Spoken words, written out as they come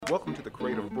Welcome to the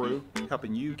Creative Brew,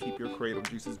 helping you keep your creative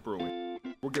juices brewing.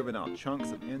 We're giving out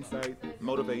chunks of insight,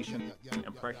 motivation,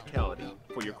 and practicality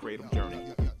for your creative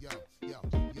journey.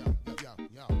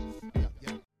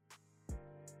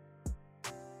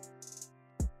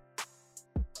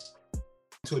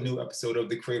 To a new episode of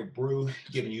the Creative Brew,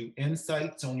 giving you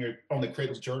insights on the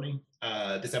creative journey.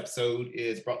 This episode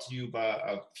is brought to you by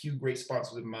a few great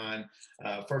sponsors of mine.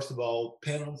 First of all,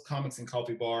 Panels, Comics, and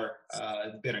Coffee Bar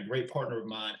has been a great partner of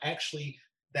mine. Actually,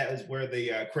 that is where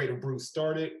the Creative Brew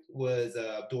started, was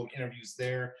doing interviews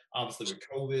there. Obviously, with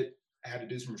COVID, I had to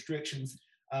do some restrictions,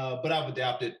 but I've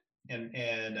adapted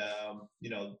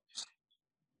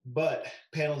but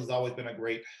Panels has always been a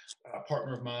great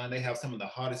partner of mine. They have some of the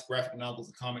hottest graphic novels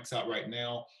and comics out right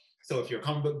now. So if you're a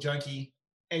comic book junkie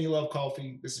and you love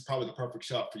coffee, this is probably the perfect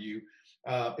shop for you.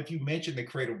 If you mention the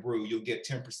Creative Brew, you'll get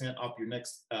 10% off your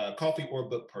next coffee or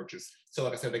book purchase. So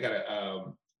like I said, they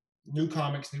got new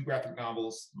comics, new graphic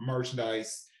novels,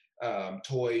 merchandise,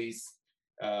 toys.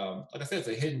 Like I said, it's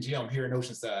a hidden gem here in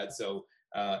Oceanside. So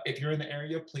if you're in the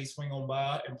area, please swing on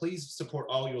by and please support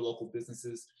all your local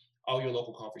businesses, all your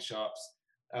local coffee shops.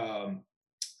 I'm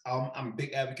a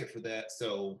big advocate for that.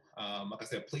 So like I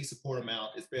said, please support them out.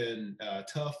 It's been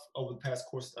tough over the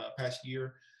past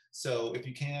year. So if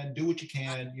you can, do what you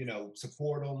can,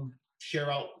 support them, share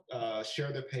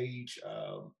their page,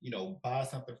 buy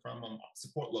something from them,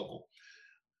 support local.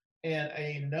 And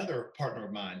another partner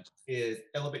of mine is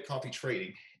Elevate Coffee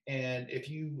Trading. And if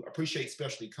you appreciate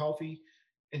specialty coffee,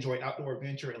 enjoy outdoor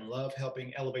adventure, and love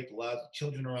helping elevate the lives of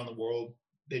children around the world,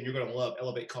 then you're going to love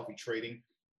Elevate Coffee Trading.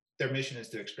 Their mission is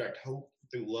to extract hope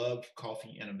through love,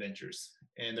 coffee, and adventures.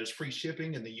 And there's free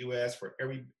shipping in the U.S. for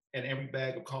every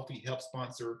bag of coffee helps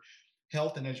sponsor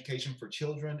health and education for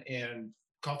children in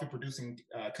coffee-producing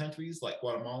countries like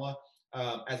Guatemala,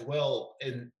 as well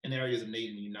in areas of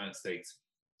need in the United States.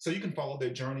 So you can follow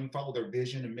their journey, follow their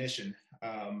vision and mission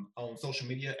on social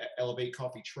media at Elevate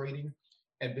Coffee Trading,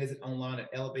 and visit online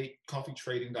at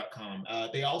elevatecoffeetrading.com.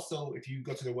 They also, if you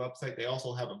go to their website, they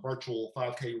also have a virtual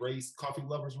 5K race, coffee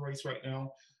lovers race right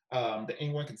now, that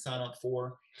anyone can sign up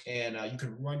for. And you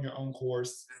can run your own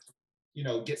course,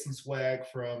 get some swag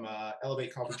from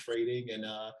Elevate Coffee Trading and,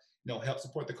 help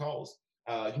support the cause.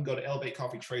 You can go to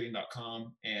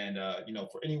elevatecoffeetrading.com. And,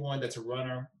 for anyone that's a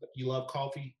runner, you love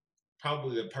coffee,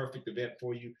 probably the perfect event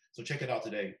for you. So check it out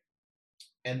today.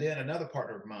 And then another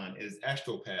partner of mine is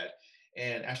AstroPad.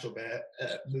 And AstroPad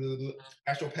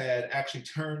actually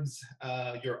turns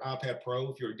your iPad Pro,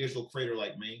 if you're a digital creator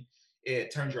like me,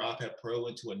 it turns your iPad Pro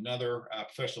into another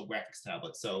professional graphics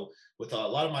tablet. So with a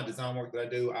lot of my design work that I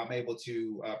do, I'm able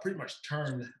to pretty much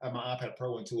turn my iPad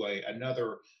Pro into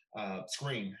another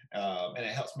screen. And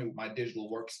it helps me with my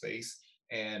digital workspace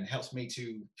and helps me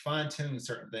to fine tune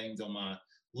certain things on my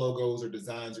logos or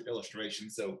designs or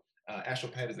illustrations. So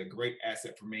AstroPad is a great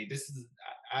asset for me.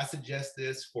 I suggest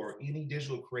this for any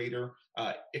digital creator.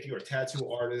 If you're a tattoo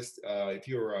artist, if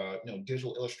you're a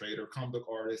digital illustrator, comic book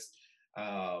artist,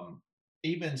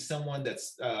 even someone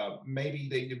that's maybe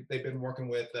they've been working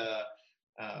with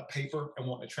paper and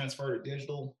want to transfer to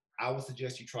digital, I would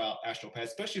suggest you try out AstroPad,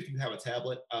 especially if you have a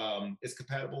tablet. It's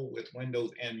compatible with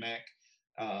Windows and Mac.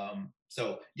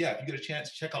 So yeah, if you get a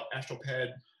chance, check out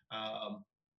AstroPad.com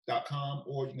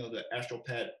or the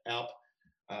AstroPad app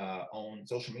on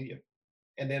social media.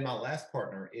 And then my last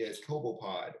partner is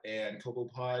KoboPod, and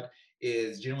KoboPod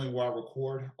is generally where I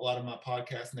record a lot of my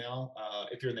podcasts now.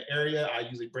 If you're in the area, I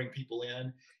usually bring people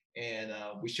in and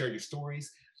we share your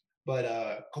stories. But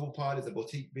KoboPod is a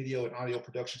boutique video and audio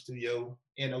production studio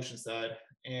in Oceanside.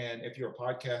 And if you're a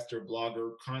podcaster,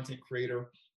 blogger, content creator,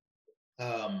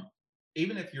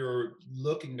 even if you're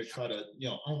looking to try to,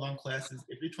 online classes,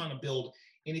 if you're trying to build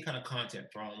any kind of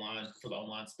content for the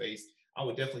online space, I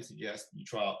would definitely suggest you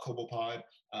try out KoboPod.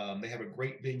 They have a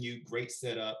great venue, great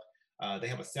setup. They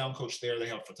have a sound coach there. They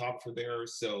have a photographer there.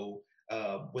 So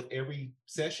with every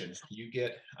session, you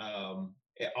get an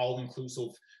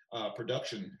all-inclusive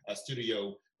production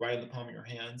studio right in the palm of your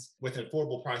hands with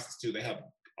affordable prices too. They have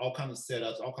all kinds of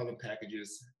setups, all kinds of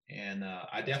packages. And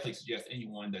I definitely suggest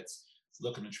anyone that's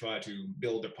looking to try to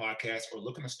build their podcast or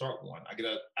looking to start one.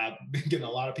 I've been getting a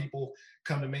lot of people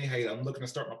come to me, hey, I'm looking to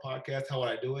start my podcast. How would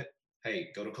I do it? Hey,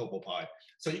 go to KoboPod.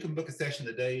 So you can book a session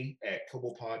today at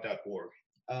kobopod.org.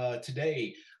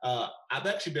 Today, I've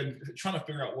actually been trying to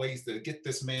figure out ways to get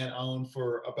this man on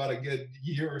for about a good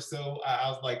year or so. I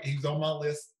was like, he's on my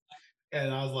list.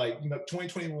 And I was like,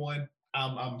 2021,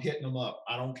 I'm hitting him up.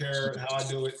 I don't care how I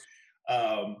do it.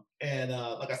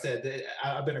 Like I said,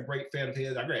 I've been a great fan of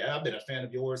his. I've been a fan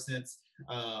of yours since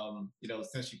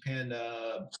you penned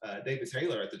David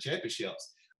Taylor at the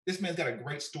championships. this man's got a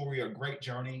great story, a great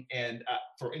journey, and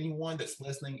for anyone that's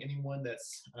listening, anyone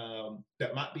that's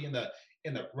that might be in the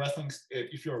wrestling,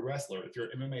 if you're a wrestler, if you're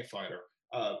an MMA fighter,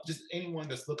 just anyone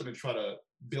that's looking to try to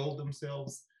build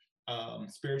themselves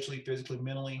spiritually, physically,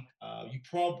 mentally, you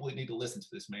probably need to listen to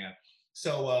this man.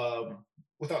 So,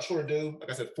 without further ado, like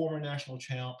I said, former national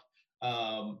champ,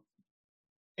 um,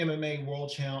 MMA world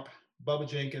champ, Bubba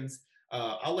Jenkins.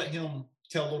 I'll let him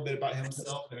tell a little bit about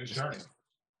himself and his journey.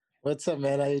 What's up,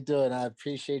 man? How you doing? I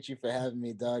appreciate you for having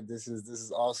me, dog. This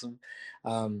is awesome.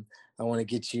 I want to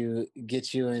get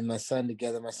you and my son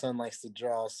together. My son likes to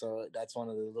draw, so that's one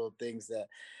of the little things that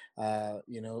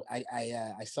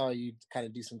I saw you kind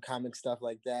of do some comic stuff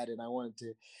like that, and I wanted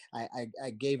to. I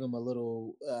gave him a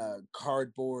little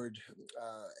cardboard,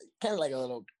 kind of like a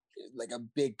little like a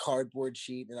big cardboard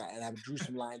sheet, and I drew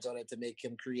some lines on it to make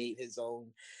him create his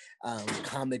own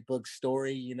comic book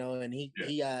story, and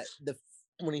the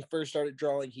when he first started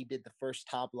drawing, he did the first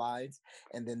top lines,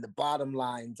 and then the bottom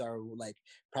lines are like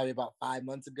probably about 5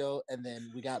 months ago, and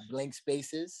then we got blank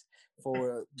spaces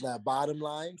for the bottom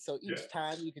line. So each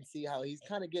time you can see how he's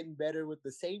kind of getting better with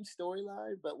the same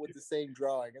storyline, but with the same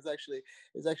drawing. It's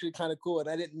actually kind of cool, and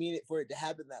I didn't mean it for it to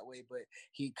happen that way, but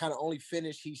he kind of only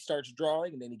finished. He starts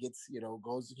drawing, and then he gets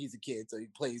goes. He's a kid, so he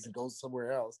plays and goes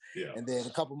somewhere else. And then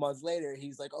a couple months later,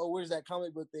 he's like, "Oh, where's that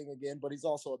comic book thing again?" But he's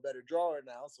also a better drawer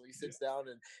now, so he sits down,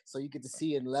 and so you get to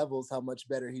see in levels how much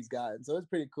better he's gotten. So it's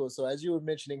pretty cool. So as you were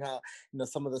mentioning how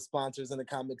some of the sponsors and the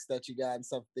comics that you got and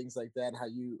stuff, things like that, and how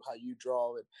you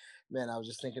draw it, man, I was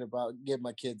just thinking about getting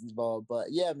my kids involved. But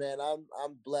yeah, man,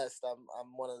 I'm blessed. I'm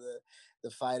one of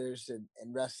the fighters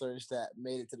and wrestlers that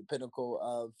made it to the pinnacle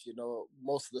of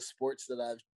most of the sports that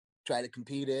I've tried to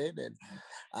compete in,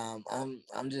 and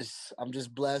I'm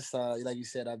just blessed. Like you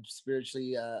said, I'm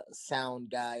spiritually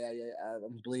sound guy. I'm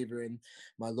a believer in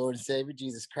my Lord and Savior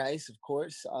Jesus Christ, of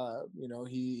course.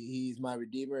 He's my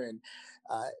Redeemer, and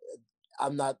uh,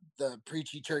 I'm not the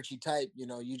preachy churchy type.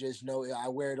 You just know I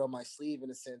wear it on my sleeve in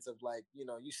a sense of like,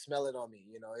 you smell it on me.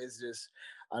 It's just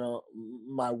I don't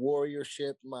my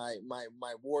warriorship, my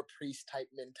war priest type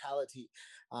mentality.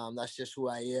 That's just who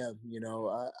I am.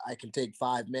 I can take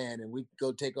 5 men and we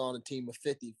go take on a team of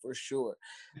 50 for sure.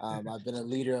 I've been a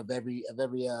leader of every.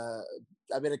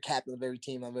 I've been a captain of every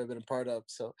team I've ever been a part of.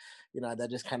 So,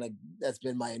 that's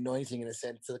been my anointing in a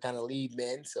sense to kind of lead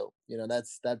men. So,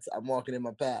 that's I'm walking in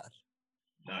my path.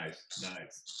 Nice.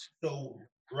 So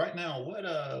right now, what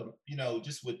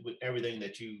just with everything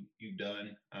that you've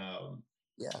done,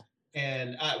 Yeah.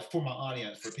 and for my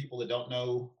audience, for people that don't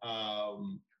know,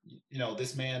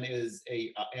 this man is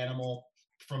a animal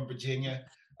from Virginia.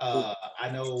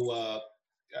 I know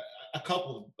a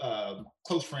couple of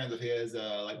close friends of his,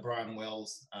 like Brian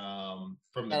Wells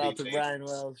from the Shout out Beach to Age, Brian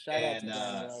Wells. Shout out to and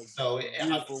Brian Wells. so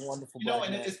Beautiful, wonderful black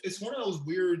and man. it's one of those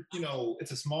weird,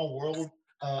 it's a small world.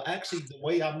 Actually, the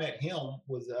way I met him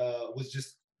was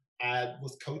just I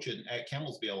was coaching at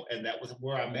Campbellsville, and that was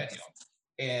where I met him.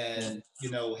 And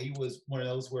he was one of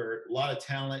those where a lot of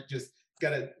talent, just got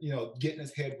to getting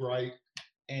his head right.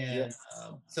 Yep. And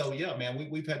so yeah, man,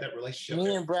 we've had that relationship.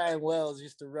 Me and Brian Wells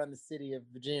used to run the city of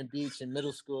Virginia Beach in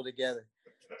middle school together.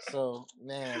 So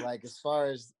man, like as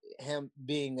far as him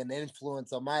being an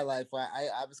influence on my life,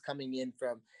 I was coming in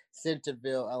from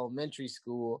Centerville Elementary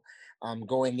School,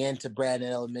 going into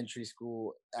Brandon Elementary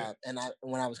School, and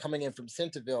when I was coming in from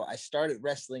Centerville, I started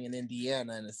wrestling in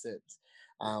Indiana in a sense.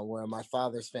 Where my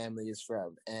father's family is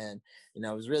from, and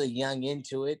I was really young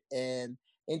into it. And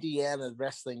Indiana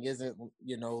wrestling isn't,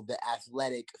 the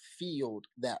athletic field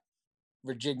that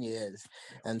Virginia is.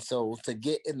 And so to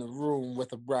get in the room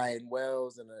with a Brian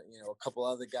Wells and a couple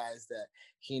other guys that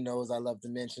he knows, I love to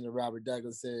mention the Robert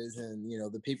Douglases and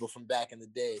the people from back in the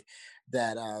day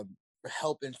that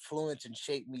help influence and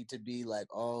shape me to be like,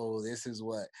 oh, this is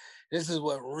what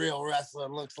real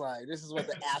wrestling looks like. This is what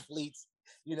the athletes.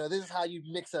 This is how you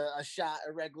mix a shot,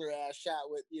 a regular ass shot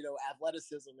with,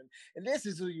 athleticism, and this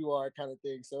is who you are, kind of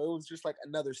thing. So it was just like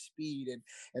another speed,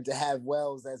 and to have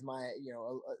Wells as my,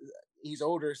 he's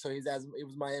older, so it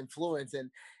was my influence, and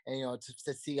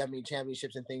to see how many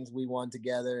championships and things we won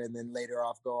together, and then later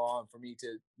off go on for me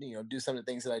to do some of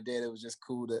the things that I did. It was just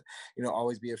cool to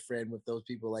always be a friend with those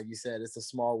people. Like you said, it's a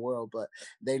small world, but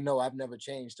they know I've never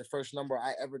changed. The first number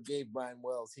I ever gave Brian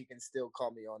Wells, he can still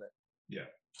call me on it. Yeah,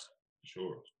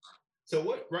 sure. So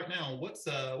what right now?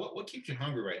 What keeps you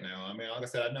hungry right now? I mean, like I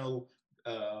said, I know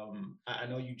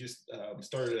you just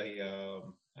started a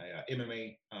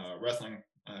MMA wrestling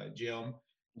gym.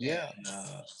 Yeah. And,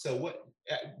 so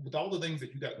with all the things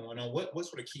that you got going on, what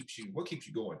sort of keeps you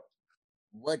going?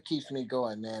 What keeps me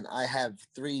going, man? I have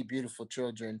three beautiful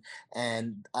children,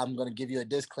 and I'm going to give you a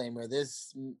disclaimer.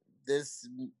 This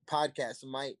podcast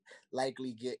might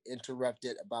likely get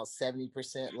interrupted. About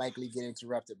 70% likely get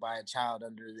interrupted by a child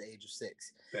under the age of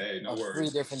 6, Hey, no of three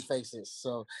worries. different faces.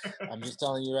 So I'm just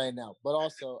telling you right now. But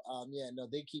also, yeah, no,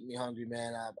 they keep me hungry,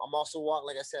 man. I'm also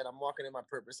like I said, I'm walking in my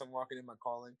purpose. I'm walking in my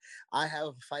calling. I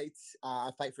have fights. I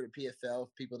fight for the PFL.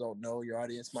 If people don't know, your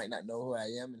audience might not know who I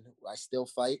am, and I still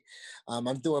fight. I'm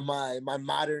doing my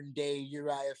modern day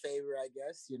Uriah Faber, I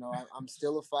guess. You know, I'm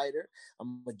still a fighter.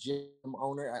 I'm a gym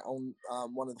owner. I own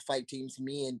one of the fight teams.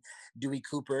 Me and Dewey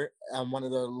Cooper, one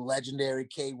of the legendary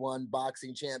K1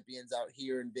 boxing champions out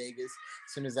here in Vegas.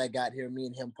 As soon as I got here, me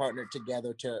and him partnered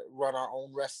together to run our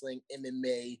own wrestling,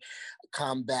 MMA,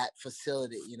 combat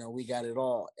facility. You know, we got it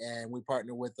all, and we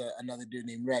partnered with another dude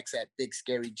named Rex at Big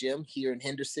Scary Gym here in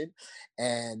Henderson,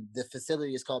 and the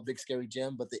facility is called Big Scary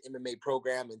Gym, but the MMA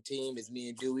program and team is me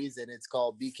and Dewey's, and it's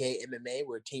called BK MMA.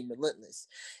 We're Team Relentless,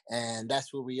 and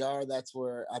that's where we are. That's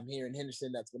where I'm here in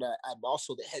Henderson. That's what I'm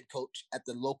also the head coach at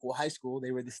the local high school.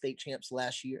 They were the state champs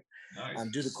last year. Nice.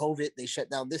 Due to COVID, they shut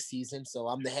down this season, so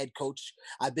I'm the head coach.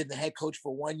 I've been the head coach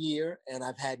for 1 year, and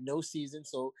I've had no season,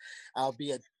 so I'll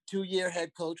be a 2-year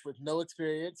head coach with no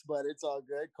experience, but it's all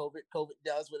good. COVID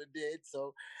does what it did.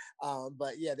 So,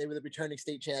 but yeah, they were the returning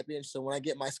state champions. So when I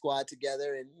get my squad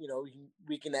together, and you know,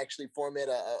 we can actually format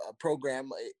a program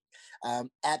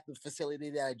at the facility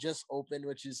that I just opened,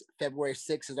 which is February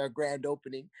 6th is our grand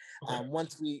opening. Okay.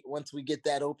 Once we get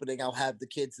that opening, I'll have the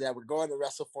kids that were going to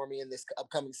wrestle for me in this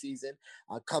upcoming season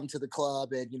come to the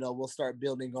club, and you know, we'll start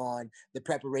building on the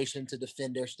preparation to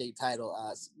defend their state title.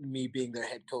 Me being their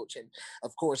head coach, and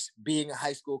of course, being a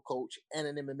high school coach and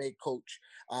an MMA coach,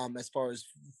 as far as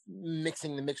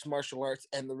mixing the mixed martial arts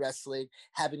and the wrestling,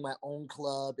 having my own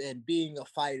club and being a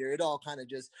fighter, it all kind of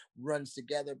just runs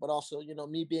together. But also, you know,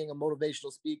 me being a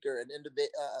motivational speaker, an the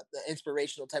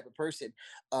inspirational type of person,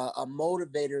 a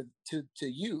motivator to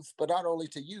youth, but not only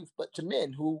to youth, but to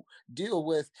men who deal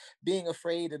with being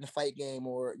afraid in the fight game,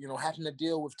 or you know, having to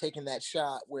deal with taking that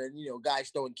shot when you know guys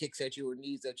throwing kicks at you or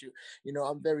knees at you. You know,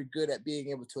 I'm very good at being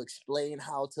able to explain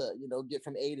how to, you know, get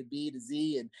from A to B to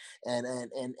Z,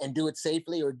 and do it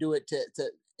safely, or do it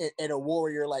to in a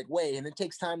warrior like way. And it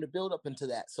takes time to build up into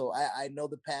that. So I know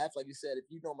the path. Like you said, if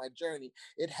you know my journey,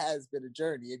 it has been a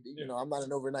journey. You know, I'm not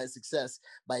an overnight success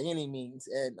by any means,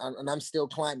 and I'm still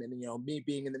climbing. You know, me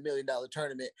being in the $1 million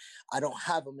tournament, I don't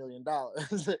have $1 million.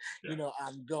 You know,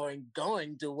 I'm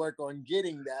going to work on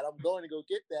getting that. I'm going to go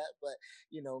get that. But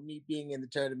you know, me being in the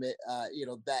tournament, you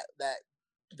know,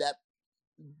 that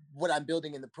what I'm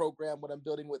building in the program, what I'm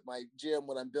building with my gym,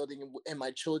 what I'm building in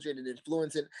my children and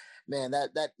influencing, man,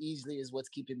 that easily is what's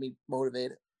keeping me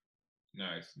motivated.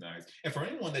 Nice, nice. And for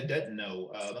anyone that doesn't know,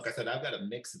 like I said, I've got a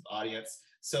mix of audience.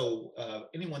 So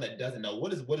anyone that doesn't know,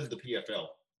 what is the PFL?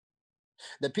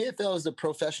 The PFL is the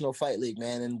Professional Fight League,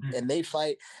 man, and they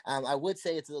fight. I would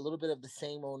say it's a little bit of the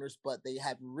same owners, but they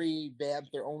have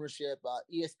revamped their ownership.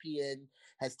 ESPN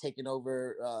has taken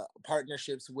over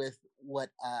partnerships with what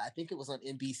I think it was on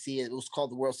NBC. It was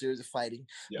called the World Series of Fighting,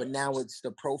 but now it's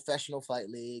the Professional Fight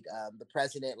League. The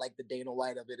president, like the Dana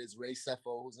White of it, is Ray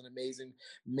Sefo, who's an amazing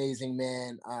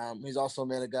man. He's also a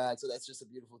man of God, so that's just a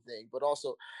beautiful thing. But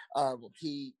also,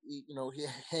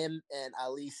 him and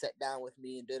Ali sat down with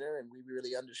me in dinner, and we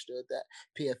really understood that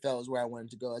PFL is where I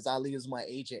wanted to go, as Ali is my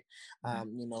agent.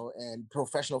 You know, and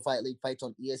Professional Fight League fights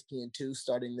on ESPN2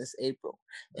 starting this April,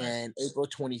 and April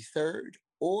 23rd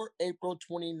or April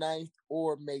 29th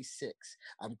or May 6th.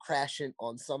 I'm crashing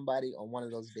on somebody on one of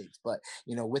those dates. But,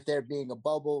 you know, with there being a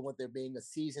bubble, with there being a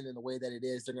season in the way that it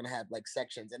is, they're going to have like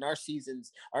sections. And our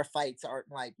seasons, our fights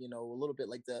aren't like, you know, a little bit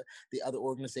like the other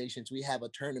organizations. We have a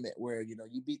tournament where, you know,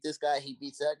 you beat this guy, he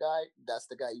beats that guy, that's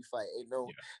the guy you fight. Ain't no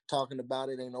talking about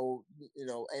it, ain't no,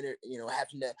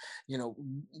 having to, you know,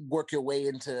 work your way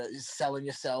into selling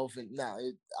yourself. And no,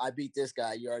 I beat this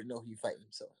guy, you already know who you fighting.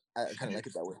 So I kind of like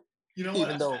it that way. You know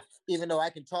even though I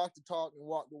can talk the talk and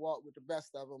walk the walk with the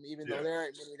best of them, even though there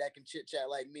ain't many that can chit chat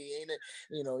like me, ain't it?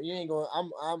 You know, you ain't going.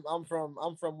 I'm from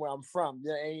where I'm from.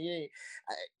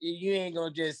 You ain't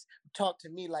gonna just talk to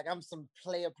me like I'm some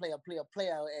player,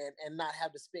 and not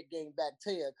have the spit game back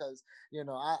to you, because you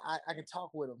know I can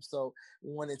talk with them. So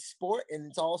when it's sport and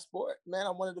it's all sport, man,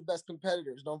 I'm one of the best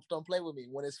competitors. Don't play with me.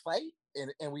 When it's fight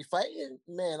and we fight,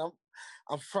 man,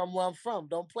 I'm from where I'm from.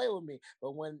 Don't play with me.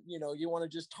 But when you know you want to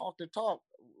just talk the talk,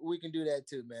 we can do that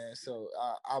too, man. So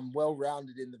I'm well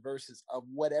rounded in the verses of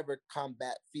whatever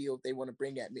combat field they want to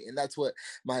bring at me, and that's what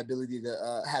my ability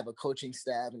to have a coaching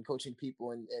staff and coaching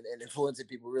people and influencing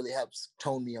people really helps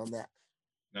tone me on that.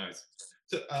 Nice.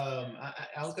 So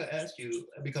I was going to ask you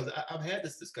because I've had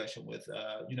this discussion with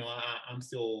I'm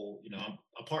still I'm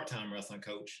a part-time wrestling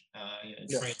coach and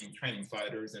Yeah. training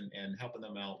fighters and helping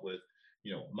them out with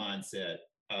mindset.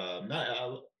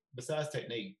 Not besides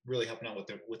technique, really helping out with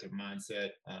their mindset.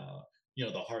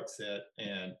 The heart set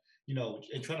and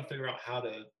and trying to figure out how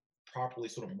to properly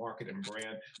sort of market and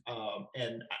brand.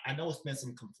 And I know it's been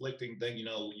some conflicting thing.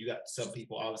 You got some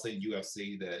people obviously in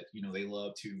UFC that they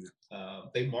love to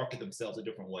they market themselves a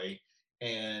different way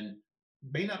and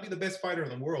may not be the best fighter in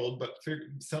the world, but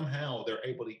somehow they're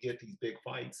able to get these big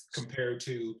fights compared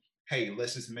to, hey,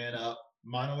 let's just man up,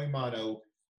 mano a mano.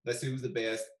 Let's see who's the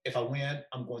best. If I win,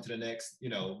 I'm going to the next,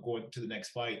 going to the next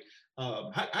fight.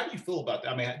 How do you feel about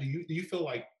that? I mean, do you feel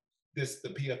like the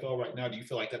PFL right now? Do you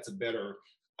feel like that's a better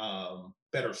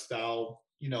style?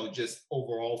 Just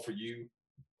overall for you.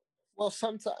 Well,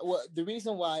 sometimes, the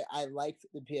reason why I liked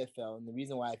the PFL and the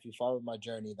reason why, if you followed my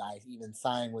journey, that I even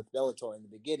signed with Bellator in the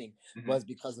beginning Mm-hmm. was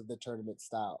because of the tournament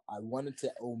style. I wanted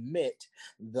to omit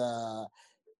the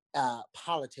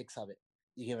politics of it.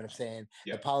 You get what I'm saying?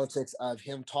 Yeah. The politics of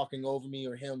him talking over me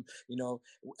or him,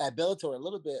 at Bellator a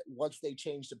little bit. Once they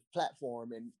changed the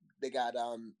platform and they got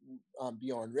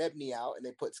Bjorn Rebney out and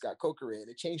they put Scott Coker in,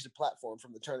 it changed the platform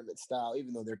from the tournament style.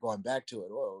 Even though they're going back to it,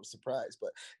 surprise!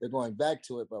 But they're going back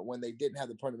to it. But when they didn't have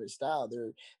the tournament style,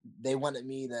 they wanted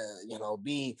me to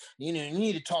be you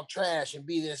need to talk trash and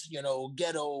be this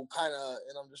ghetto kind of.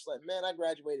 And I'm just like, man, I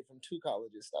graduated from 2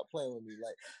 colleges. Stop playing with me.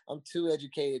 Like, I'm too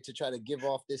educated to try to give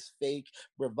off this fake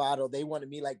bravado. They wanted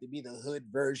me like to be the hood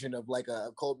version of like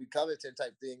a Colby Covington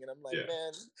type thing. And I'm like, Yeah.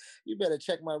 man, you better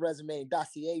check my resume and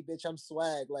dossier, bitch. I'm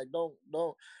swag. Like, don't.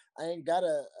 I ain't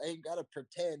gotta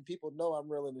pretend. People know I'm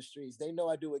real in the streets. They know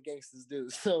I do what gangsters do.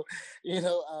 So,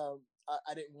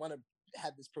 I didn't want to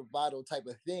have this bravado type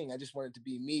of thing. I just wanted to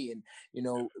be me, and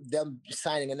them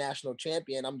signing a national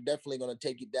champion, I'm definitely going to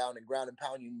take you down and ground and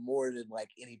pound you more than like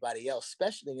anybody else,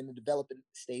 especially in the developing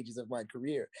stages of my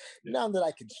career. Yeah. Now that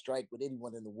I can strike with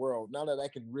anyone in the world, now that I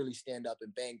can really stand up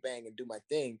and bang and do my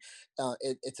thing,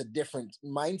 it's a different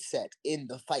mindset in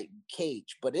the fight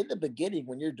cage. But in the beginning,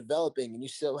 when you're developing and you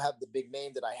still have the big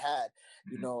name that I had,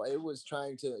 it was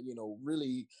trying to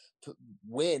really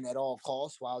win at all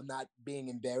costs while not being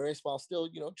embarrassed, while still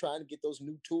trying to get those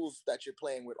new tools that you're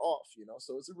playing with off.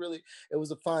 So it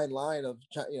was a fine line of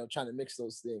trying to mix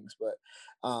those things. But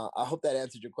I hope that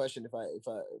answered your question. If I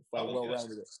well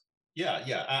rounded it.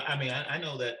 Yeah. I mean, I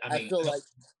know that. I feel like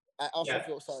I also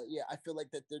feel sorry. Yeah, I feel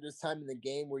like that there's time in the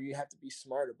game where you have to be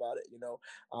smart about it.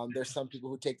 There's some people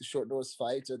who take the short notice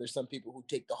fights, or there's some people who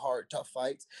take the hard, tough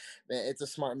fights. Man, it's a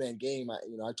smart man game. I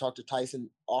talk to Tyson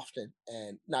often,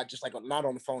 and not just like not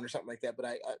on the phone or something like that.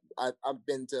 But I've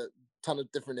been to a ton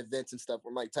of different events and stuff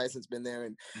where Mike Tyson's been there,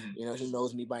 and he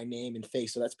knows me by name and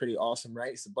face. So that's pretty awesome,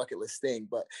 right? It's a bucket list thing.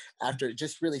 But after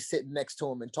just really sitting next to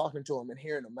him and talking to him and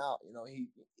hearing him out, he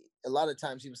a lot of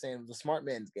times he was saying it was a smart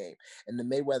man's game, and the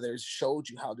Mayweathers showed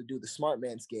you how to do the smart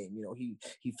man's game.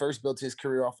 He first built his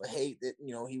career off of hate that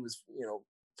he was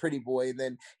pretty boy, and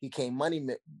then he came money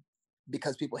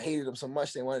because people hated him so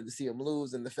much they wanted to see him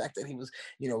lose, and the fact that he was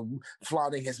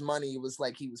flaunting his money, it was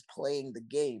like he was playing the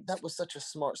game. That was such a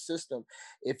smart system.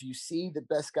 If you see the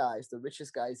best guys, the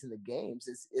richest guys in the games,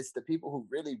 it's the people who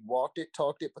really walked it,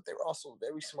 talked it, but they were also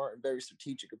very smart and very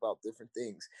strategic about different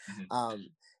things.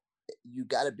 You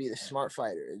got to be the smart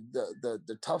fighter.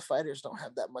 The tough fighters don't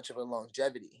have that much of a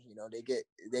longevity.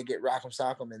 They get rock'em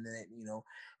sock'em, and then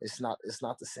it's not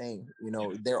the same.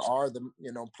 There are the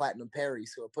platinum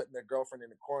Perrys who are putting their girlfriend in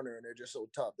the corner and they're just so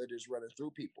tough, they're just running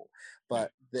through people.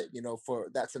 But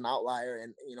that's an outlier,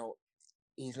 and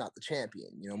he's not the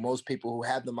champion. Most people who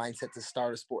have the mindset to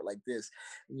start a sport like this,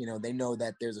 they know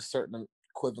that there's a certain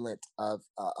equivalent of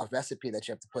a recipe that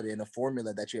you have to put in, a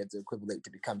formula that you have to equivalent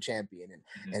to become champion,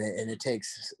 and it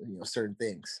takes certain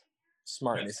things.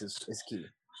 Smartness is key.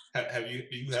 Do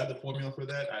you have the formula for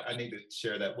that? I need to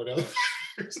share that with others.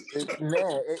 It's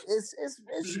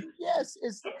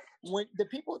when the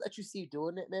people that you see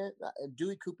doing it, man.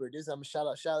 Dewey Cooper, I'm shout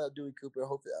out Dewey Cooper.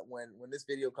 Hopefully when this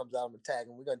video comes out, I'm gonna tag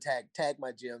him. We're gonna tag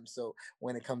my gym, so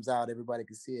when it comes out, everybody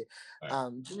can see it.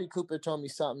 Right. Dewey Cooper told me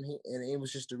something, and it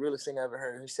was just the realest thing I ever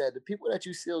heard. He said the people that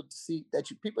you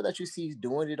see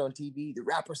doing it on TV, the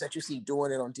rappers that you see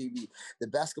doing it on TV, the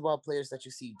basketball players that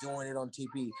you see doing it on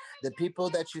TV, the people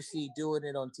that you see doing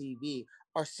it on TV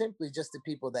are simply just the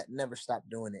people that never stop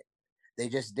doing it. They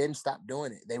just didn't stop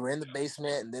doing it. They were in the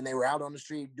basement, and then they were out on the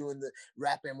street doing the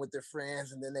rapping with their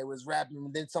friends, and then they was rapping,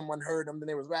 and then someone heard them, then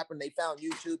they was rapping. They found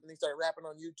YouTube, and they started rapping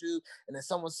on YouTube, and then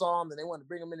someone saw them, and they wanted to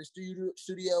bring them in the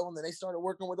studio, and then they started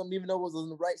working with them, even though it was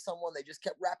the right someone. They just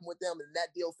kept rapping with them, and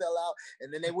that deal fell out,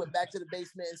 and then they went back to the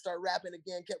basement and started rapping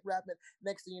again, kept rapping.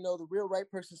 Next thing you know, the real right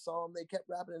person saw them, they kept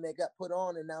rapping, and they got put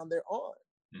on, and now they're on.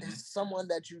 It's someone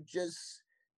that you just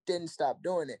didn't stop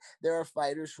doing it. There are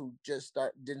fighters who just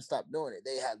didn't stop doing it.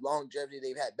 They had longevity.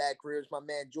 They've had bad careers. My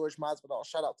man George Masvidal,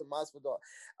 shout out to Masvidal.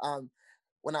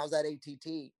 When I was at ATT,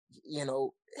 you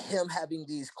know, him having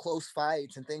these close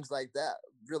fights and things like that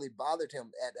really bothered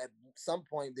him. At some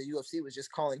point, the UFC was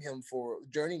just calling him for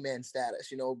journeyman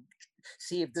status. You know,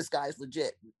 see if this guy's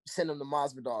legit. Send him to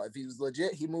Masvidal. If he was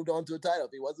legit, he moved on to a title.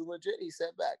 If he wasn't legit, he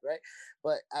sat back, right?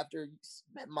 But after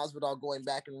Masvidal going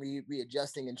back and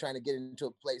readjusting and trying to get into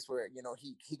a place where, you know,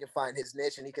 he can find his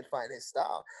niche and he can find his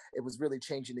style, it was really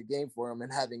changing the game for him,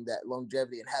 and having that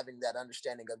longevity and having that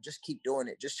understanding of just keep doing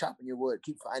it, just chopping your wood,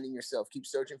 keep finding yourself, keep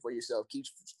searching for yourself, keep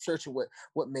searching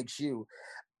what makes you.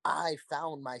 I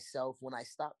found myself when I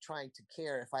stopped trying to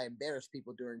care if I embarrassed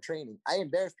people during training. I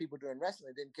embarrassed people during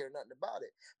wrestling, didn't care nothing about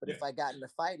it. But if I got into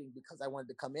fighting because I wanted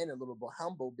to come in a little bit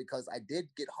humble, because I did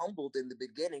get humbled in the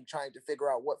beginning trying to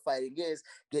figure out what fighting is,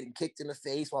 getting kicked in the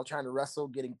face while trying to wrestle,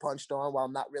 getting punched on while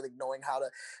not really knowing how to,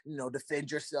 you know,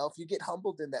 defend yourself. You get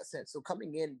humbled in that sense. So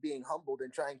coming in, being humbled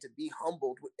and trying to be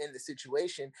humbled in the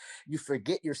situation, you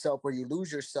forget yourself or you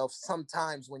lose yourself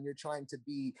sometimes when you're trying to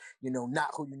be, you know,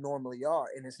 not who you normally are.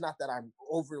 And it's not that I'm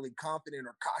overly confident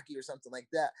or cocky or something like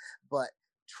that, but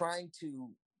trying to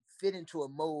fit into a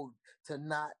mode to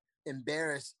not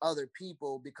embarrass other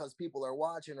people because people are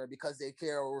watching or because they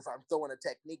care, or if I'm throwing a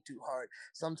technique too hard.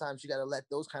 Sometimes you got to let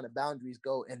those kind of boundaries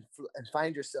go and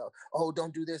find yourself. Oh,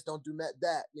 don't do this, don't do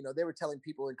that. You know, they were telling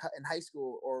people in high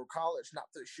school or college not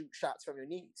to shoot shots from your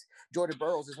knees. Jordan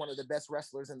Burroughs is one of the best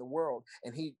wrestlers in the world,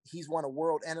 and he's won a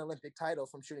world and Olympic title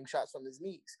from shooting shots from his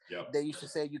knees. They used to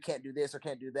say you can't do this or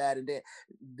can't do that, and then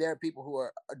there are people who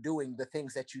are doing the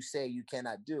things that you say you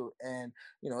cannot do. And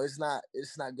you know, it's not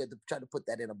good to try to put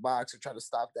that in a box or try to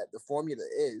stop that. The formula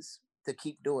is to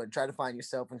keep doing, try to find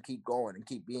yourself and keep going and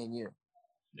keep being you.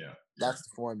 That's the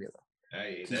formula.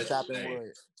 Hey, keep chopping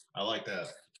wood. I like that.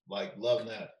 Like, loving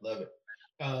that. Love it.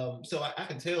 So I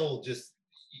can tell just,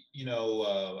 you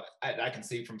know, I can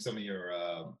see from some of your,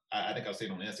 I think I've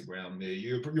seen on Instagram,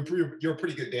 you're a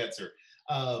pretty good dancer.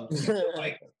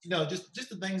 Like, you know, just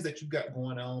the things that you've got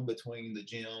going on between the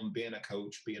gym, being a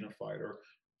coach, being a fighter.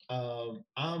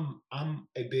 I'm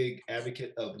a big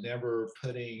advocate of never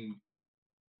putting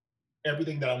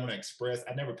everything that I want to express.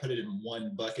 I never put it in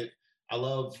one bucket. I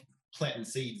love planting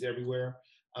seeds everywhere,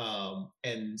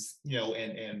 and you know,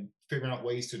 and figuring out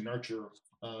ways to nurture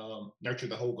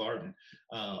the whole garden.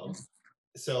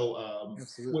 So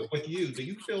with you, do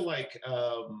you feel like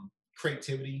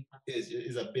creativity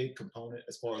is a big component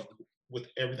as far as with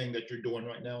everything that you're doing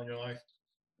right now in your life?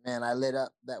 Man, I lit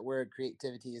up. That word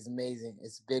creativity is amazing.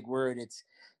 It's a big word.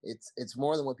 It's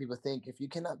more than what people think. If you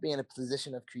cannot be in a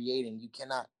position of creating, you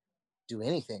cannot do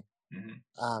anything.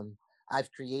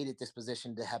 I've created this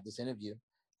position to have this interview.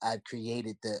 I've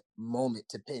created the moment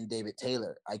to pin David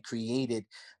Taylor. I created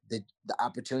the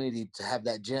opportunity to have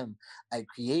that gym. I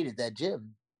created that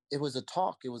gym. It was a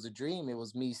talk. It was a dream. It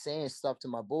was me saying stuff to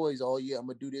my boys. Oh yeah, I'm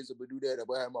gonna do this. I'm gonna do that. I'm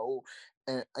gonna have my own.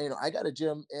 And you know, I got a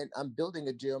gym, and I'm building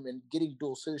a gym and getting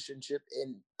dual citizenship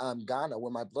in Ghana, where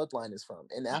my bloodline is from,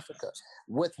 in Africa,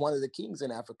 with one of the kings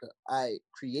in Africa. I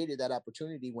created that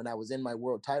opportunity when I was in my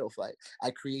world title fight.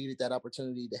 I created that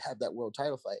opportunity to have that world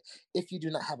title fight. If you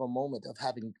do not have a moment of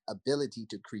having ability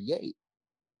to create,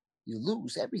 you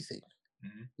lose everything.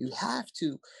 You have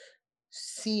to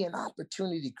see an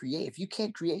opportunity to create. If you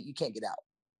can't create, you can't get out.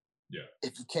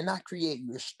 If you cannot create,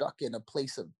 you're stuck in a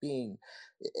place of being.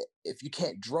 If you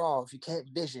can't draw, if you can't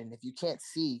vision, if you can't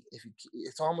see,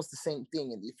 it's almost the same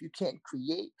thing. And if you can't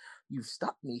create, you've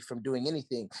stopped me from doing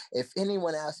anything. If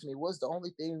anyone asked me, what's the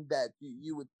only thing that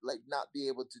you would like not be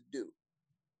able to do?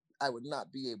 I would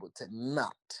not be able to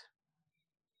not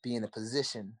be in a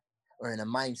position or in a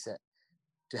mindset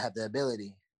to have the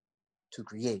ability to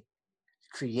create.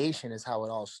 Creation is how it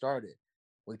all started.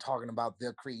 We're talking about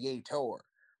the creator.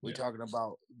 We're talking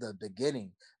about the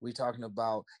beginning. We're talking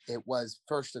about it was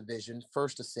first a vision,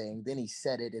 first a saying, then he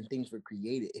said it and things were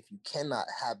created. If you cannot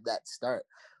have that start,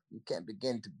 you can't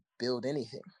begin to build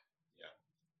anything.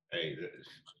 Hey,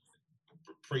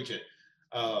 preach it.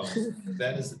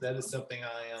 That is something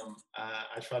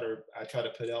I try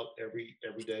to put out every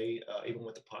day, even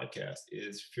with the podcast,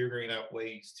 is figuring out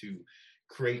ways to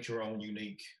create your own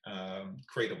unique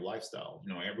creative lifestyle.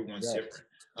 You know, everyone's Right. different.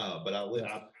 But Right.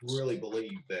 I really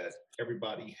believe that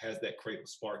everybody has that creative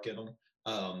spark in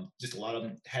them. Just a lot of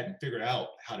them hadn't figured out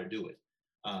how to do it.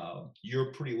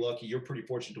 You're pretty lucky. You're pretty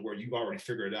fortunate to where you've already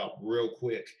figured it out real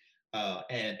quick,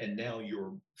 and now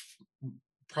you're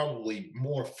probably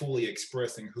more fully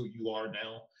expressing who you are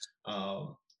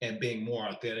now, and being more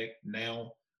authentic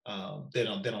now, than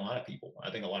a lot of people. I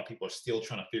think a lot of people are still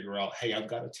trying to figure out, hey, I've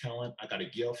got a talent, I got a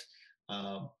gift,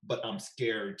 but I'm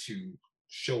scared to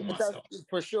show That's myself.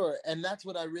 for sure, and that's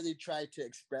what I really try to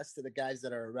express to the guys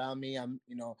that are around me.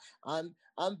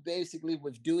 I'm basically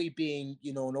with Dewey being,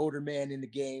 an older man in the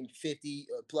game, 50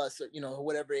 plus, or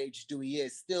whatever age Dewey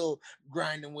is, still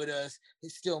grinding with us.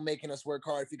 He's still making us work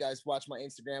hard. If you guys watch my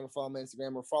Instagram or follow my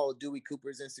Instagram or follow Dewey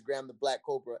Cooper's Instagram, the Black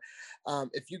Cobra,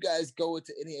 if you guys go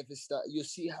into any of his stuff, you'll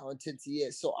see how intense he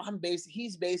is. So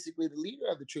he's basically the leader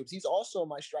of the troops. He's also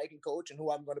my striking coach and who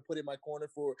I'm going to put in my corner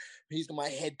for. He's my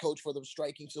head coach for the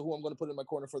striking. So who I'm going to put in my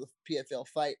corner for the PFL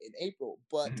fight in April.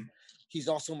 But Mhm. he's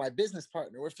also my business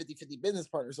partner. We're 50-50 business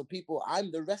partners. So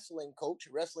I'm the wrestling coach,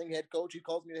 wrestling head coach. He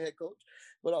calls me the head coach,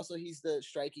 but also he's the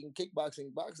striking,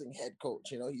 kickboxing, boxing head coach.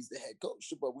 He's the head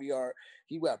coach, but we are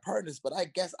partners. But I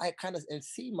guess I kind of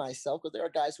see myself, because there are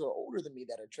guys who are older than me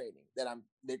that are training, that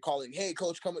they're calling, hey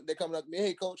coach, they're coming up to me,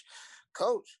 hey coach,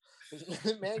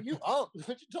 man, you up?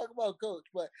 What you talk about, coach?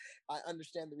 But I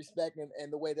understand the respect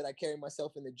and the way that I carry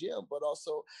myself in the gym, but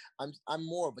also I'm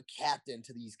more of a captain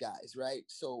to these guys, right?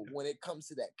 So when it comes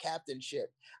to that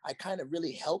captainship, I kind of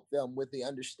really help them with the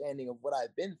understanding of what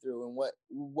I've been through and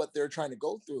what they're trying to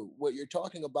go through. What you're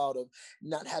talking about of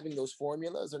not having those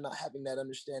formulas or not having that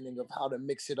understanding of how to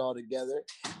mix it all together,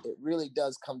 it really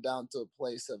does come down to a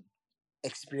place of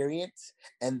experience,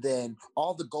 and then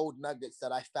all the gold nuggets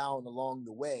that I found along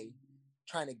the way,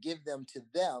 trying to give them to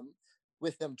them,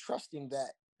 with them trusting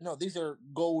that no, these are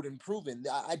gold and proven.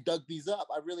 I dug these up.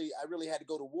 I really had to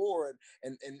go to war,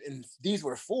 and these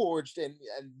were forged, and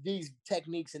these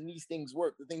techniques and these things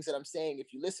work. The things that I'm saying,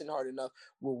 if you listen hard enough,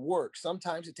 will work.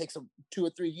 Sometimes it takes 2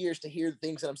 or 3 years to hear the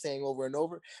things that I'm saying over and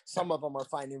over. Yeah. Some of them are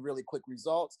finding really quick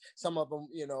results. Some of them,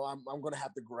 I'm going to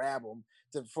have to grab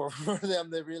them for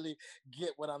them to really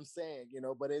get what I'm saying,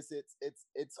 but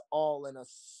it's all in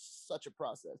such a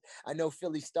process. I know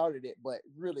Philly started it, but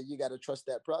really you got to trust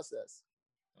that process.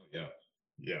 Oh yeah,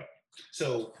 yeah.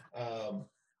 So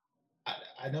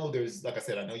I know there's, like I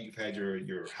said, I know you've had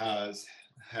your highs,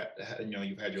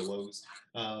 you've had your lows.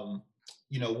 Um,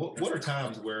 what are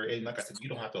times where, and like I said, you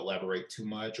don't have to elaborate too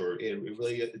much, or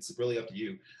it's really up to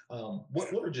you.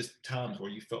 What are just times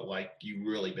where you felt like you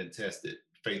really been tested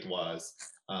faith wise,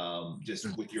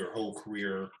 just with your whole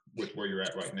career, with where you're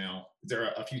at right now? Is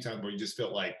there a few times where you just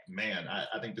felt like, man,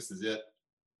 I think this is it?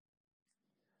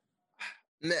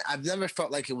 Man, I've never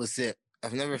felt like it was it.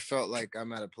 I've never felt like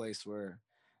I'm at a place where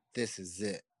this is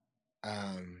it.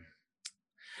 Um,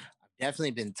 I've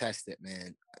definitely been tested,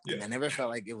 man, and Yeah. I never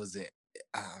felt like it was it.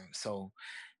 So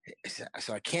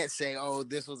I can't say, oh,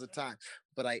 this was a time,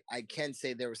 but I can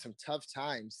say there were some tough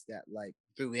times that, like,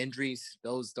 through injuries,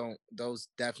 those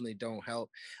definitely don't help,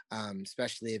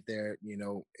 especially if they're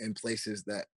in places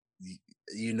that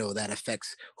that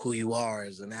affects who you are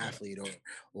as an Yeah. athlete,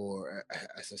 or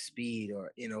as a speed,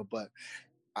 or but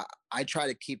I, I try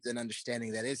to keep an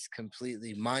understanding that it's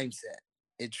completely mindset.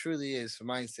 It truly is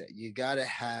mindset. You got to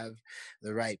have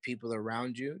the right people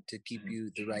around you to keep Mhm.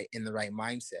 you in the right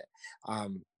mindset.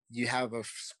 You have a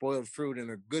spoiled fruit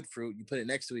and a good fruit. You put it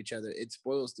next to each other, it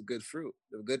spoils the good fruit.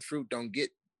 The good fruit don't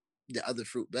get the other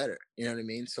fruit better. You know what I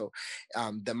mean? So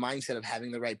the mindset of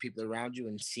having the right people around you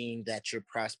and seeing that you're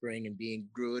prospering and being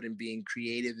good and being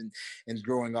creative and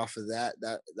growing off of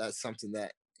that's something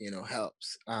that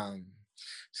helps.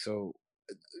 So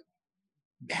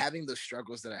having the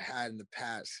struggles that I had in the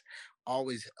past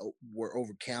always were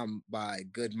overcome by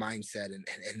good mindset and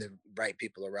the right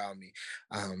people around me.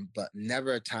 But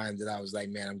never a time that I was like,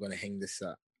 man, I'm going to hang this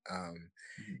up. Um,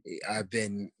 Mhm. I've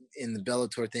been in the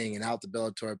Bellator thing and out the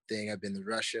Bellator thing. I've been to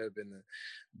Russia, been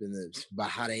the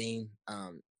Bahrain.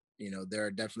 There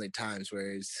are definitely times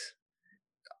where it's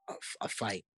a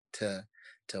fight to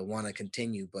want to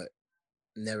continue, but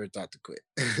never thought to quit.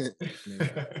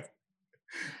 Never.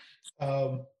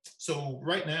 So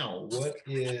right now, what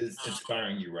is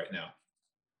inspiring you right now?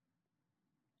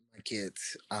 My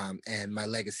kids, and my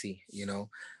legacy.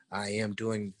 I am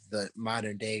doing the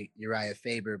modern day Uriah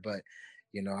Faber, but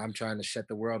I'm trying to set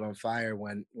the world on fire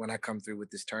when I come through with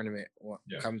this tournament.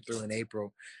 Yeah. Come through in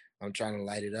April. I'm trying to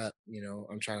light it up.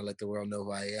 I'm trying to let the world know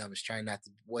who I am. It's trying not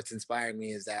to. What's inspiring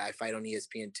me is that I fight on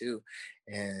ESPN too,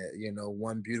 and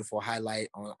one beautiful highlight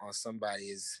on somebody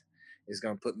is is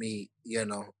going to put me,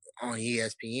 on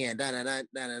ESPN, da da da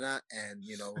da da da, and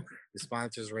the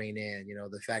sponsors rein in.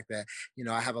 The fact that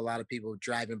I have a lot of people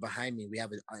driving behind me. We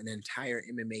have an entire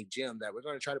MMA gym that we're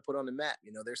going to try to put on the map.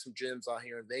 There's some gyms out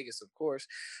here in Vegas, of course,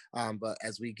 but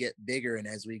as we get bigger and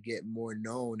as we get more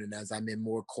known, and as I'm in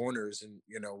more corners, and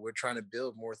we're trying to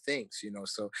build more things.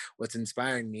 So what's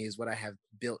inspiring me is what I have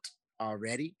built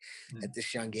already at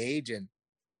this young age, and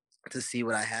to see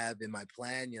what I have in my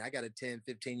plan. I got a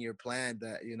 10-15 year plan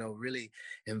that, really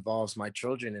involves my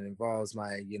children and involves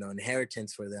my,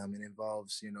 inheritance for them, and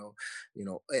involves,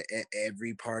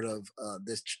 every part of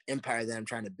this empire that I'm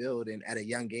trying to build. And at a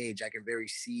young age, I can very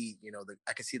see,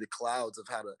 I can see the clouds of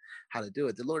how to do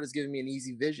it. The Lord has given me an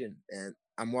easy vision, and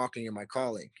I'm walking in my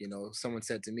calling. Someone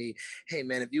said to me, hey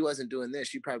man, if you wasn't doing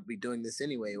this, you'd probably be doing this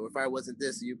anyway. Or if I wasn't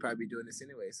this, you'd probably be doing this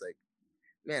anyway. It's like,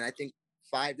 man, I think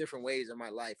 5 different ways in my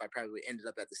life, I probably ended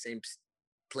up at the same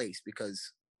place,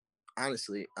 because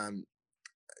honestly,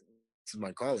 this is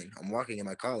my calling. I'm walking in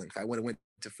my calling. If I would have went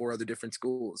to 4 other different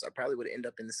schools, I probably would end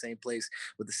up in the same place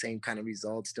with the same kind of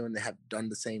results, have done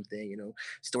the same thing.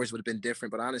 Stories would have been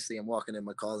different, but honestly, I'm walking in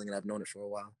my calling, and I've known it for a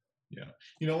while. Yeah.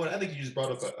 You know what? I think you just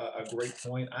brought up a great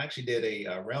point. I actually did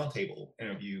a roundtable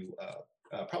interview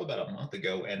probably about a month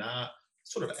ago, and I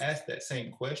sort of asked that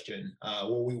same question.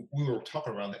 Well, we were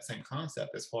talking around that same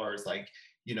concept as far as like,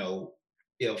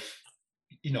 if,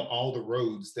 all the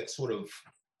roads that sort of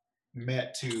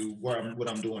met to what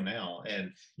I'm doing now,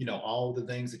 and all the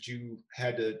things that you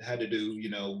had to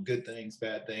do, good things,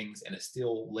 bad things, and it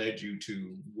still led you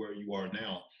to where you are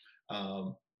now.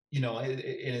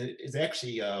 It's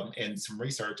actually in some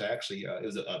research. Actually, it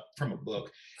was from a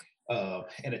book,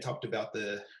 and it talked about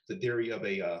the theory of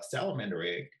a salamander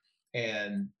egg,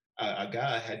 and a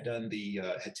guy had done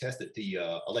had tested the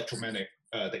electromagnetic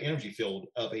the energy field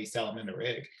of a salamander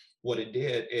egg. What it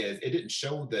did is it didn't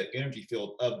show the energy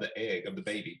field of the egg of the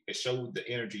baby. It showed the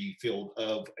energy field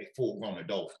of a full-grown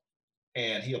adult.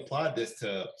 And he applied this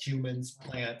to humans,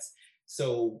 plants.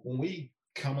 So when we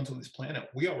come onto this planet,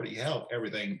 we already have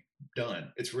everything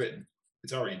done. It's written.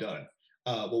 It's already done.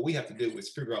 What we have to do is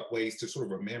figure out ways to sort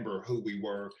of remember who we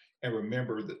were, and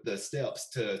remember the steps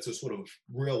to sort of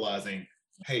realizing,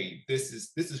 hey, this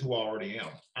is who I already am.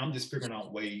 I'm just figuring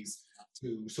out ways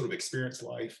to sort of experience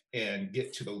life and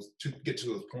get to those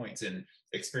points, and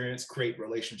experience, create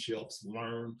relationships,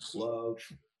 learn, love,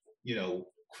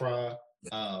 cry.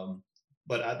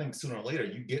 But I think sooner or later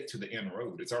you get to the end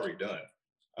road. It's already done.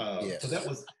 So that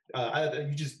was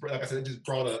you just, like I said, just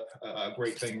brought up a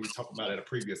great thing we talked about at a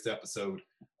previous episode.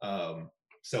 I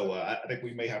think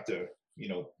we may have to,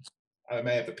 I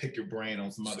may have to pick your brain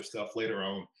on some other stuff later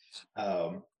on.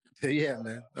 Yeah,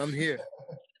 man, I'm here.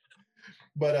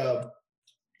 But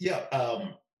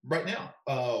right now,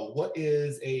 what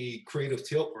is a creative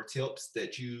tip or tips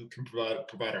that you can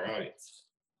provide our audience?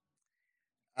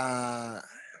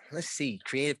 Let's see,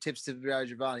 creative tips to provide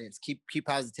your audience. Keep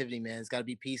positivity, man. It's got to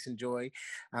be peace and joy.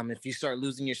 If you start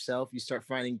losing yourself, you start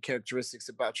finding characteristics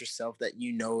about yourself that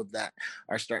that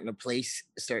are starting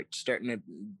to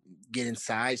get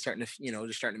inside, starting to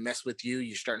just starting to mess with you.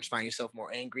 You're starting to find yourself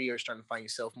more angry, or starting to find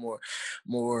yourself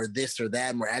more this or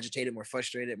that, more agitated, more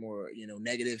frustrated, more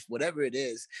negative, whatever it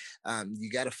is. You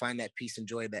got to find that peace and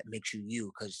joy that makes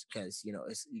you, because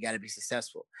you got to be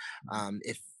successful.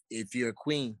 If you're a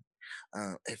queen,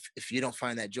 if you don't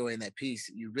find that joy and that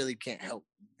peace, you really can't help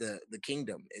the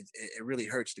kingdom. It really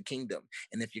hurts the kingdom.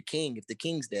 And if the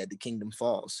king's dead, the kingdom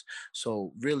falls.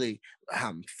 So really,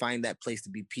 find that place to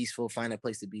be peaceful, find that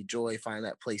place to be joy, find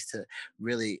that place to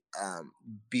really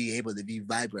be able to be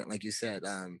vibrant. Like you said,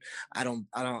 I don't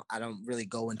really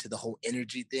go into the whole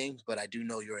energy thing, but I do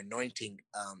know your anointing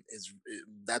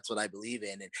that's what I believe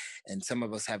in. And some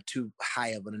of us have too high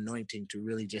of an anointing to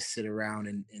really just sit around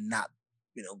and not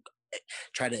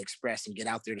try to express and get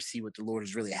out there to see what the Lord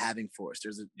is really having for us.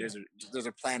 There's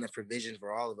a plan of provision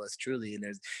for all of us, truly, and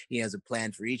He has a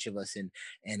plan for each of us. And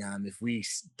if we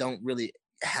don't really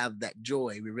have that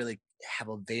joy, we really have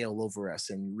a veil over us,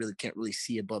 and we really can't really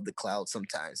see above the clouds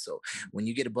sometimes. So when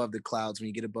you get above the clouds, when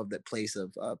you get above that place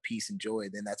of peace and joy,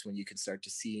 then that's when you can start to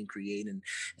see and create, and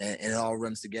it all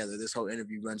runs together. This whole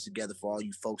interview runs together for all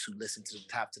you folks who listen to the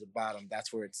top to the bottom.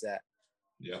 That's where it's at.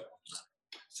 Yeah.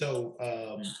 So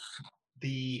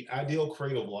the ideal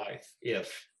creative life,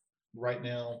 if right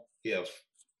now, if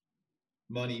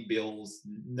money, bills,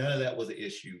 none of that was an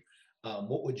issue,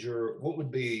 what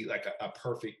would be like a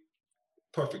perfect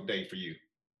day for you?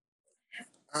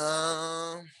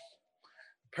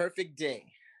 Perfect day.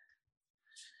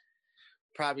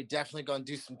 Probably definitely gonna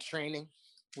do some training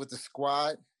with the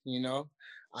squad.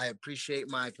 I appreciate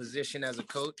my position as a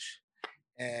coach,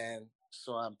 and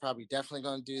So I'm probably definitely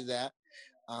going to do that.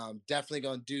 Definitely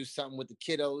going to do something with the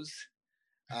kiddos.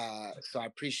 So I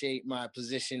appreciate my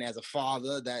position as a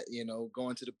father that,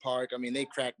 going to the park. I mean, they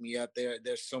crack me up.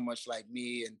 They're so much like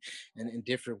me and in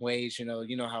different ways, you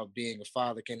know how being a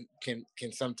father can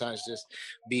sometimes just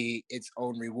be its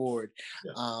own reward.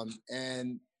 Yeah.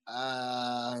 And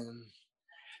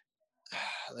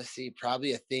let's see,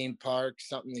 probably a theme park,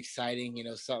 something exciting,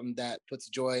 something that puts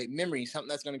joy, memory, something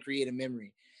that's going to create a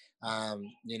memory.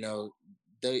 Um, you know,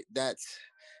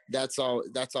 that's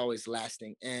always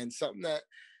lasting, and something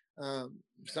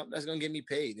that's going to get me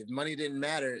paid. If money didn't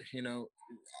matter,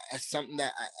 as something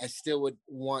that I still would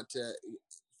want to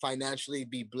financially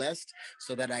be blessed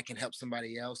so that I can help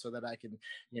somebody else, so that I can,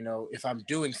 if I'm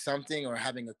doing something or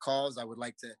having a cause, I would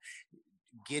like to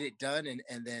get it done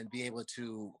and then be able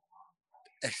to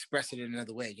express it in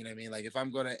another way. You know what I mean? Like if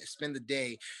I'm gonna spend the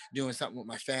day doing something with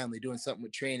my family, doing something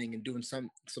with training and doing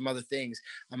some other things,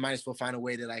 I might as well find a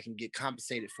way that I can get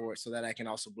compensated for it so that I can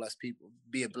also bless people,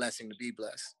 be a blessing to be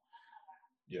blessed.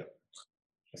 Yeah,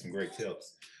 that's some great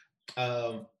tips.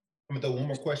 I'm gonna throw one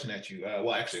more question at you.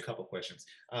 Well, actually, a couple questions.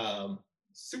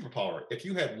 Superpower. If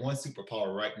you had one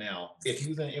superpower right now, if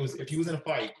you was in a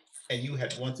fight and you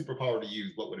had one superpower to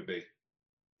use, what would it be?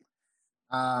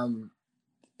 Um,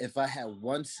 if I had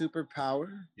one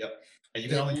superpower, Yep. And you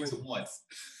can it only use would. it once.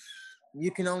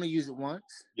 You can only use it once.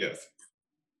 Yes.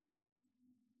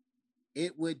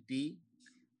 It would be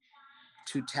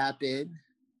to tap in.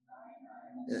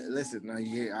 Listen, now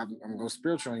I'm going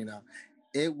spiritual,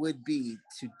 It would be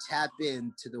to tap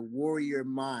into the warrior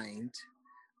mind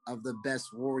of the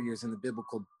best warriors in the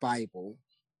biblical Bible,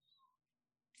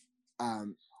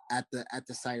 um, at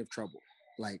the sight of trouble.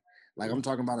 Like I'm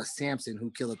talking about a Samson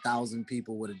who killed 1,000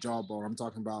 people with a jawbone. I'm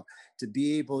talking about to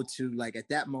be able to, like, at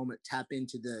that moment tap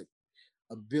into the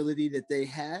ability that they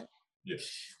had. Yeah.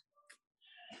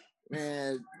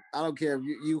 Man, I don't care if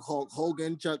you Hulk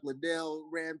Hogan, Chuck Liddell,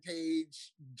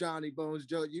 Rampage, Johnny Bones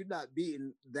Joe, you're not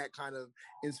beating that kind of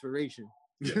inspiration.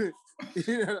 Yeah.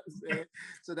 You know what I'm saying?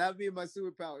 So that'd be my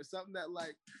superpower. Something that,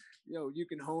 like, you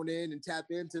can hone in and tap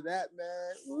into that,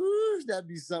 man. Woo, that'd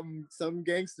be some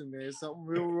gangster, man. Something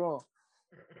real raw.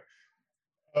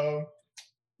 Um,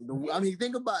 I mean,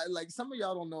 think about it. Like, some of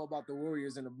y'all don't know about the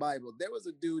warriors in the Bible. There was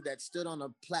a dude that stood on a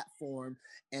platform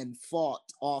and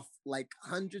fought off like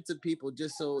hundreds of people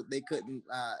just so they couldn't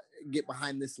get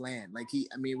behind this land. Like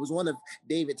it was one of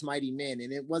David's mighty men,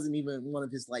 and it wasn't even one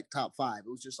of his like top 5. It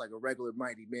was just like a regular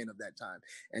mighty man of that time.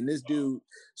 And this dude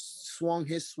swung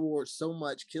his sword so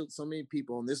much, killed so many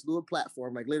people on this little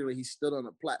platform. Like literally, he stood on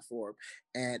a platform,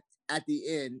 and at the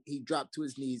end, he dropped to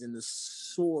his knees, and the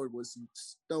sword was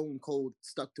stone cold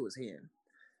stuck to his hand.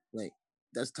 Like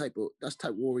that's type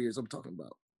warriors I'm talking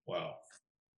about. Wow.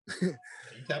 You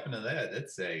tap into that.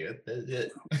 That's it.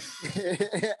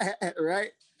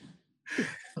 Right.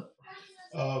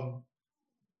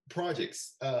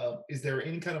 Projects. Is there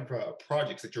any kind of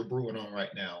projects that you're brewing on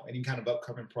right now? Any kind of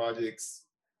upcoming projects?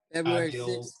 February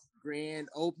Ideals? 6th grand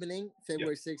opening. Yep.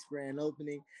 Grand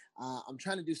opening. I'm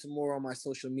trying to do some more on my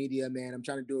social media, man. I'm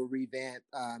trying to do a revamp.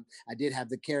 I did have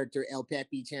the character El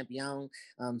Papi Champion.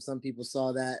 Some people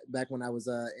saw that back when I was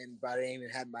in Bahrain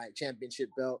and had my championship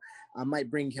belt. I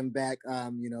might bring him back.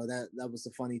 That was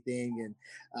a funny thing, and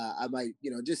I might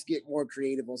just get more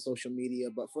creative on social media.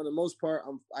 But for the most part,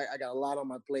 I got a lot on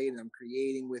my plate, and I'm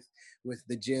creating with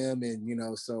the gym,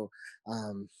 and so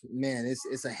man,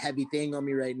 it's a heavy thing on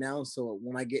me right now. So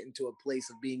when I get into a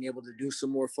place of being able to do some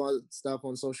more fun stuff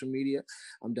on social media,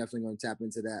 I'm definitely going to tap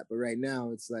into that. But right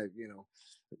now, it's like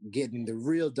getting the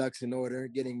real ducks in order,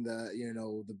 getting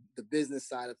the business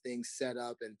side of things set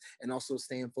up, and also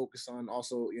staying focused on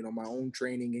also my own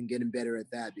training and getting better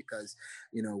at that, because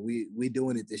we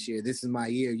doing it this year. This is my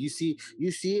year. You see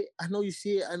it. I know you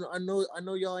see it. I know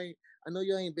y'all ain't. I know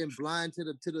y'all ain't been blind to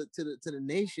the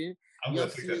nation. I'm Y'all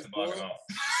gonna take see that it's to going. off.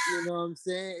 You know what I'm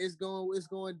saying? It's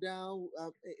going down.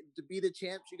 To be the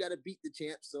champs, you got to beat the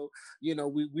champs. So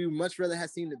we much rather have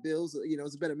seen the Bills.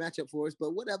 It's a better matchup for us.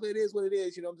 But whatever it is, what it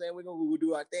is. You know what I'm saying? We'll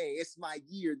do our thing. It's my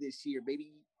year this year,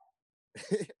 baby.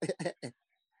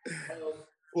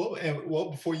 Well,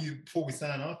 before we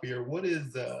sign off here, what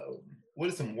is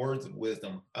some words of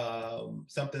wisdom?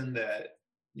 Something that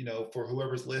for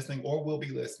whoever's listening or will be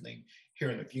listening here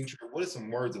in the future. What are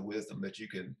some words of wisdom that you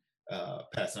can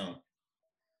pass on?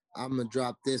 I'm gonna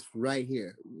drop this right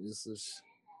here. This is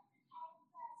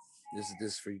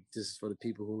for the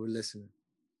people who are listening.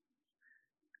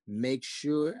 Make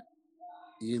sure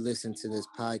you listen to this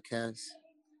podcast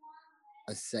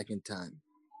a second time,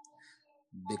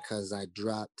 because I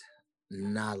dropped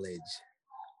knowledge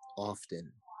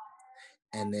often.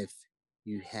 And if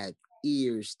you have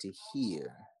ears to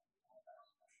hear,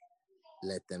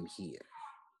 let them hear.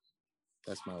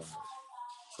 That's my life.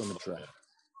 From the track.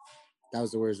 That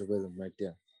was the words of wisdom right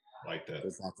there. Like that.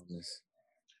 Good back on this.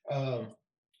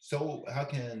 So how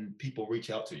can people reach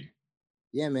out to you?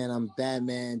 Yeah, man, I'm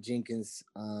Badman Jenkins.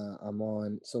 I'm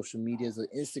on social medias like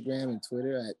Instagram and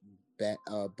Twitter at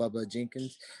Bubba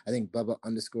Jenkins. I think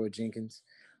Bubba_Jenkins.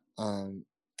 I'm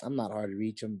not hard to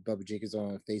reach. I'm Bubba Jenkins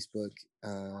on Facebook.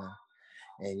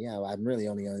 And yeah, I'm really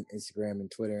only on Instagram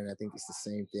and Twitter, and I think it's the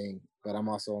same thing. But I'm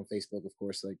also on Facebook, of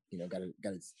course. Like, you know, got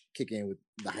to kick in with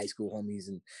the high school homies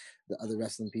and the other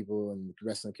wrestling people and the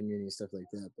wrestling community and stuff like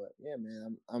that. But yeah,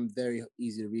 man, I'm very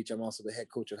easy to reach. I'm also the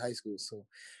head coach at high school, so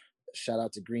shout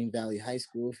out to Green Valley High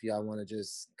School if y'all want to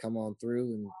just come on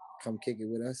through and come kick it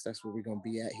with us. That's where we're gonna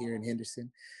be at here in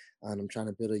Henderson. And I'm trying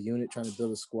to build a unit, trying to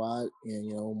build a squad. And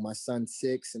you know, my son's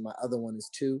 6 and my other one is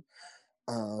 2.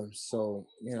 So,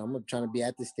 you know, I'm trying to be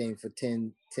at this thing for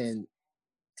 10,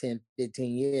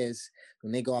 15 years.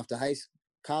 When they go off to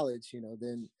college, you know,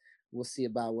 then we'll see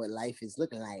about what life is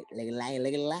looking like.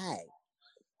 Look like.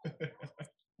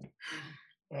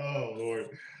 Oh,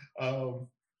 Lord.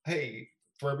 Hey,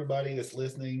 for everybody that's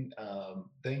listening,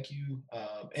 thank you.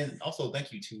 And also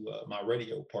thank you to my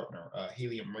radio partner,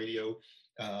 Helium Radio,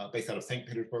 based out of St.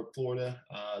 Petersburg, Florida.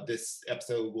 This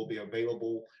episode will be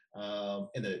available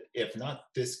if not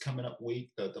this coming up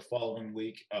week, the following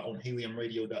week on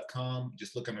heliumradio.com.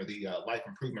 Just look under the Life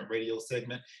Improvement Radio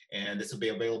segment, and this will be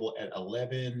available at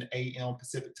 11 a.m.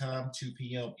 Pacific time, 2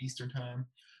 p.m. Eastern time.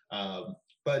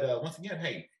 But once again,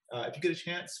 hey, if you get a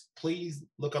chance, please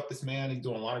look up this man. He's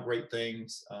doing a lot of great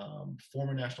things.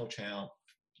 Former national champ,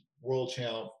 world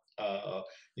champ,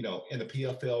 you know, in the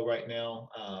PFL right now.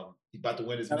 He's about to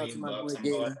win his $1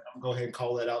 million. I'm go ahead and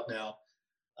call that out now.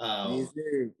 Yes,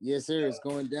 sir. Yes, sir. It's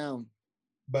going down.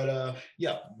 But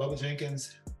yeah, Bubba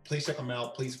Jenkins, please check him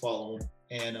out. Please follow him.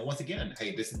 And once again,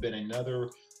 hey, this has been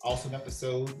another awesome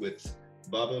episode with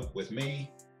Bubba, with me.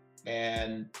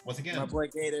 And once again, my boy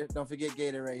Gator. Don't forget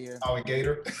Gator right here. Oh, and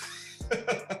Gator.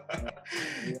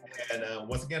 Yeah. And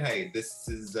once again, hey, this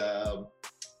is the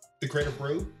Creative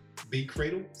Brew. Be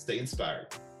Cradle, stay inspired.